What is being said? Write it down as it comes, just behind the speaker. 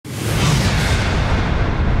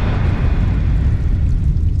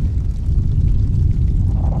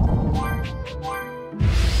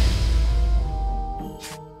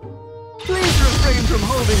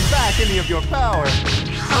back any of your power.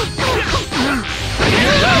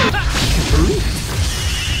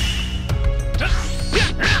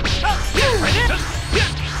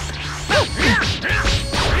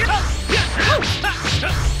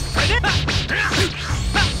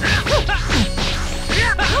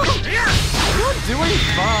 You're doing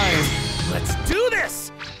fine. Let's do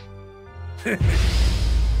this!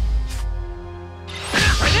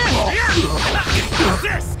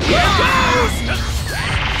 This! Here goes!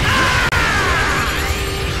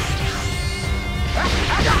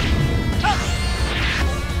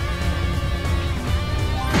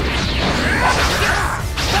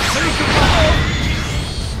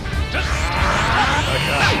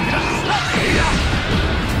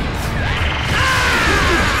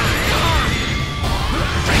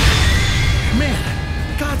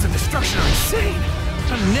 Man, gods of destruction are insane!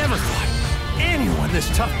 I've never fought anyone this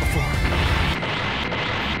tough before.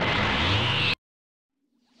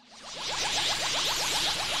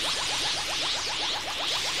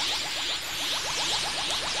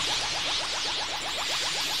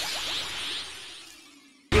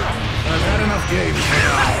 I've had enough games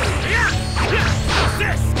now.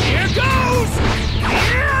 This! Here goes!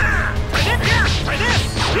 Try this!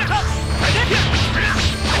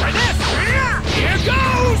 Here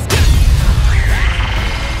goes!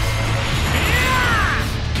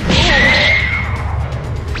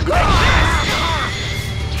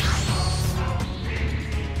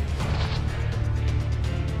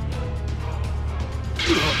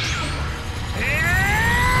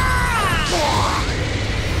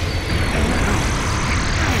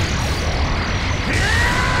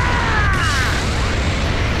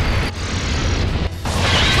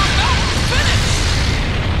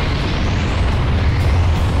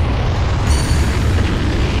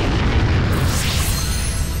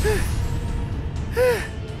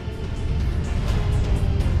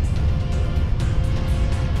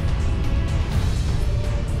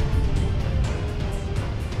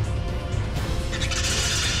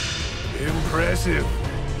 Impressive.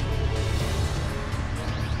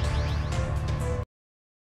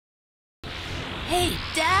 Hey,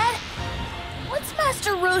 Dad? What's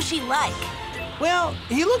Master Roshi like? Well,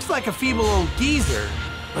 he looks like a feeble old geezer,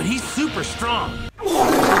 but he's super strong.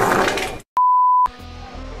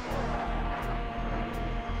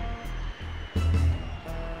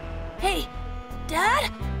 Hey,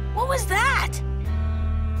 Dad? What was that?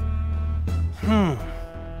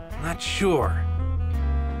 Not sure.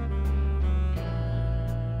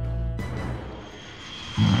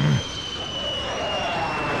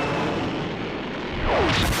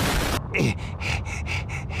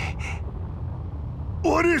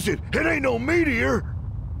 What is it? It ain't no meteor!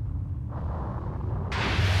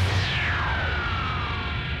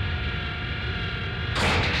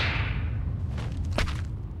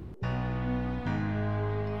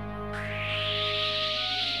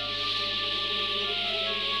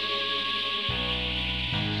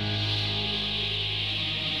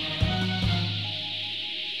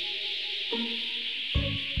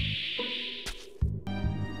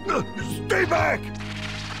 Stay back!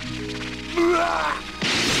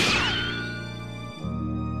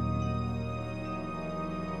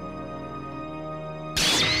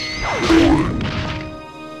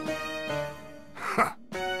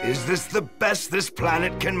 Is this the best this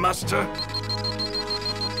planet can muster?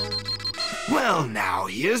 Well, now,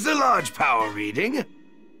 here's a large power reading.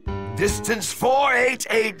 Distance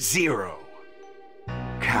 4880.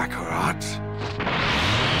 Kakarot.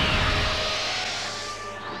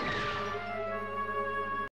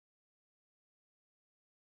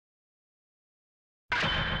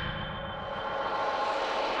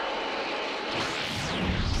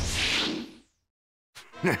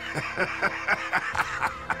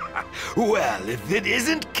 Well, if it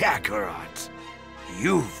isn't Kakarot,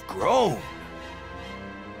 you've grown.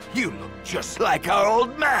 You look just like our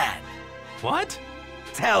old man. What?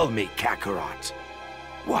 Tell me, Kakarot,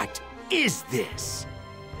 what is this?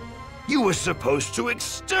 You were supposed to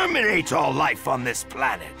exterminate all life on this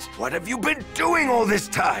planet. What have you been doing all this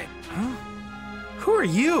time? Huh? Who are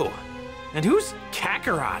you? And who's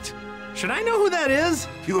Kakarot? Should I know who that is?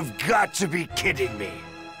 You have got to be kidding me.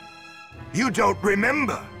 You don't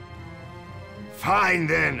remember? Fine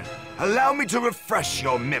then. Allow me to refresh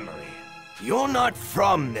your memory. You're not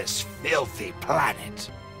from this filthy planet.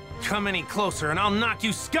 Come any closer and I'll knock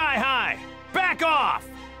you sky high! Back off!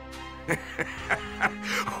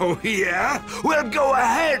 Oh yeah? Well, go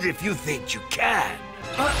ahead if you think you can.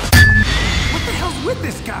 What the hell's with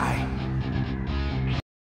this guy?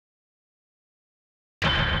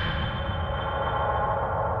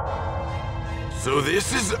 So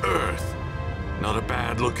this is Earth. Not a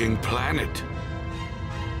bad-looking planet.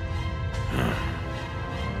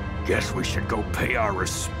 Guess we should go pay our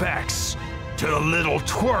respects to the little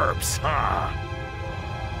twerps, huh?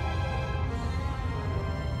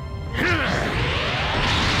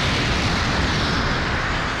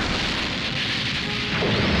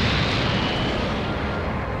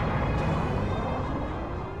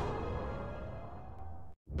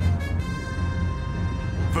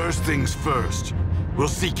 First things first, we'll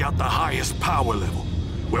seek out the highest power level.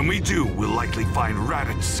 When we do, we'll likely find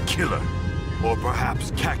Raditz' killer, or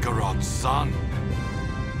perhaps Kakarot's son.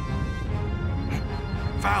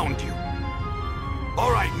 Found you.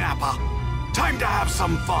 All right, Nappa. Time to have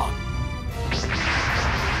some fun.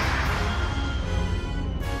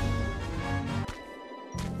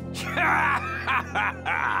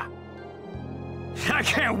 I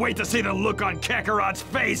can't wait to see the look on Kakarot's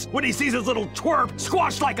face when he sees his little twerp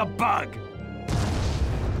squashed like a bug!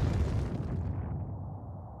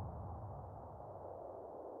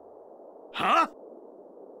 Huh?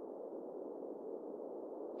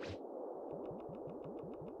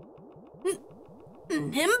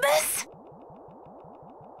 Nimbus?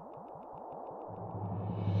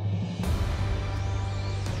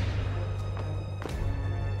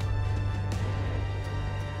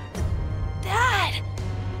 Dad!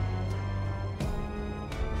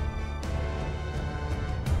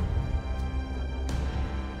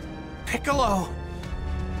 Piccolo!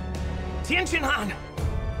 Tianqinan!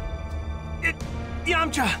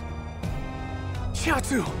 Yamcha!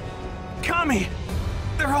 Chiaotzu! Kami!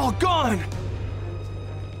 They're all gone!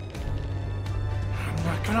 I'm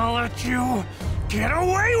not gonna let you get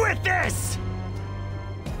away with this!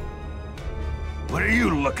 What are you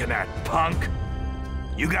looking at, punk?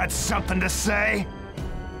 You got something to say?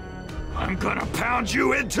 I'm gonna pound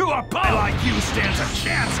you into a pulp! Like you stands a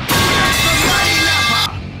chance against the mighty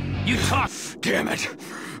Nappa! You talk— Damn it!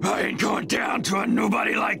 I ain't going down to a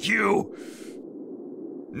nobody like you!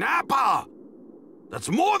 Nappa! That's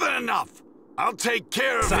more than enough! I'll take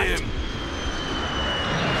care of him!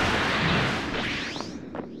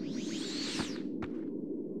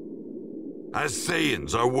 As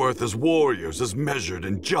Saiyans, our worth as warriors is measured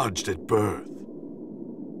and judged at birth.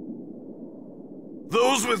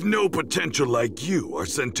 Those with no potential like you are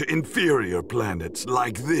sent to inferior planets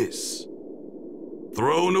like this.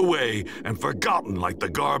 Thrown away and forgotten like the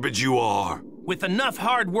garbage you are. With enough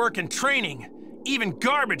hard work and training, even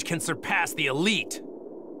garbage can surpass the elite.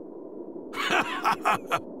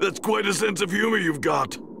 That's quite a sense of humor you've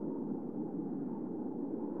got.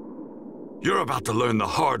 You're about to learn the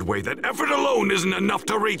hard way that effort alone isn't enough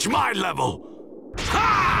to reach my level.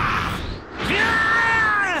 Ha!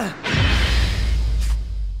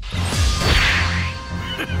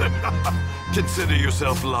 Consider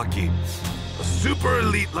yourself lucky. A super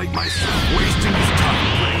elite like myself wasting his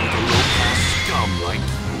time playing with a low-class scum like you.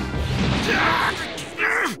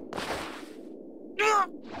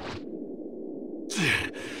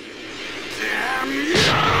 Damn you!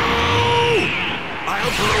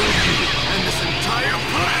 I'll blow you and this entire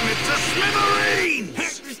planet to smithereens!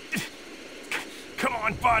 Come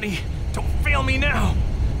on, buddy. Don't fail me now.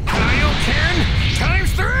 Kaioken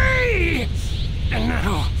times 3! And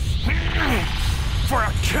now, for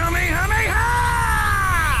a Kamehameha!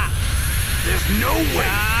 There's no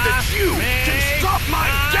way that you can stop my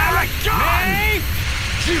Gallic gun!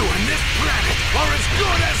 You and this planet are as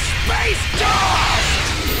good as space dust!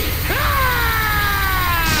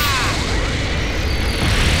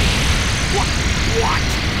 What?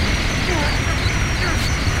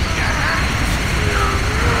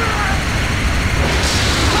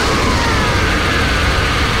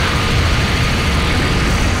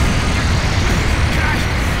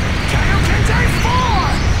 Kaioken times 4!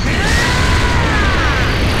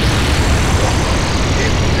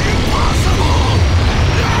 Impossible!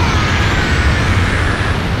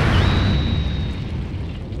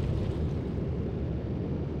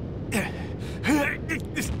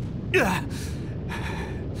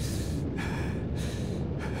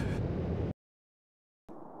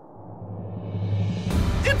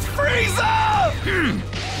 It's Frieza!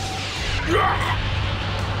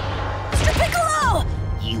 Mr. Piccolo!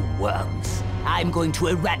 You worms. I'm going to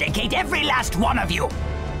eradicate every last one of you!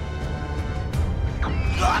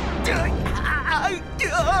 Krillin!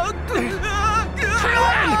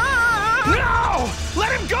 No!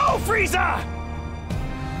 Let him go, Frieza!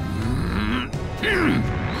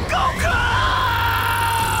 Goku!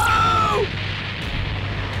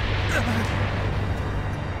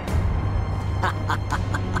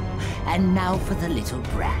 And now for the little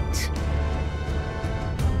brat.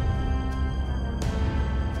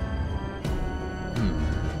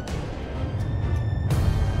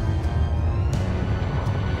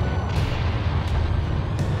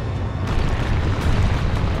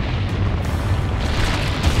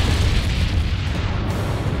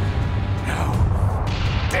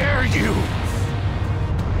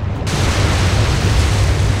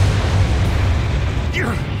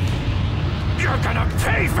 You're gonna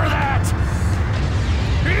pay for that!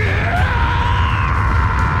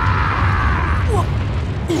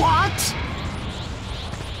 What?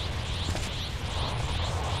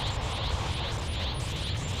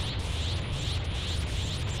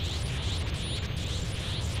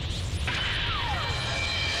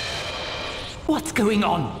 What's going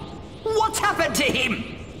on? What's happened to him?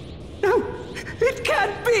 No, it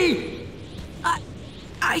can't be!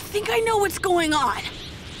 I think I know what's going on.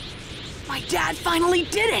 My dad finally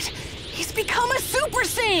did it! He's become a Super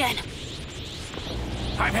Saiyan!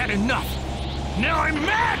 I've had enough. Now I'm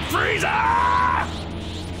mad, Frieza!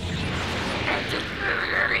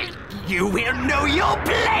 You will know your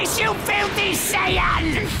place, you filthy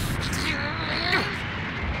Saiyan!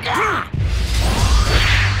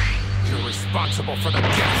 You're responsible for the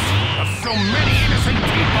deaths of so many innocent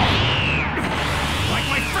people! Like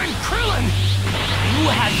my friend Krillin! You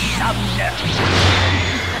have some nerve!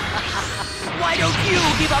 Why don't you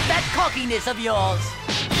give up that cockiness of yours?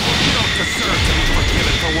 You don't deserve to be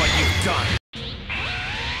forgiven for what you've done!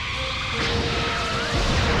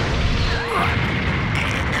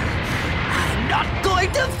 I'm not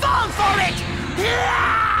going to fall for it!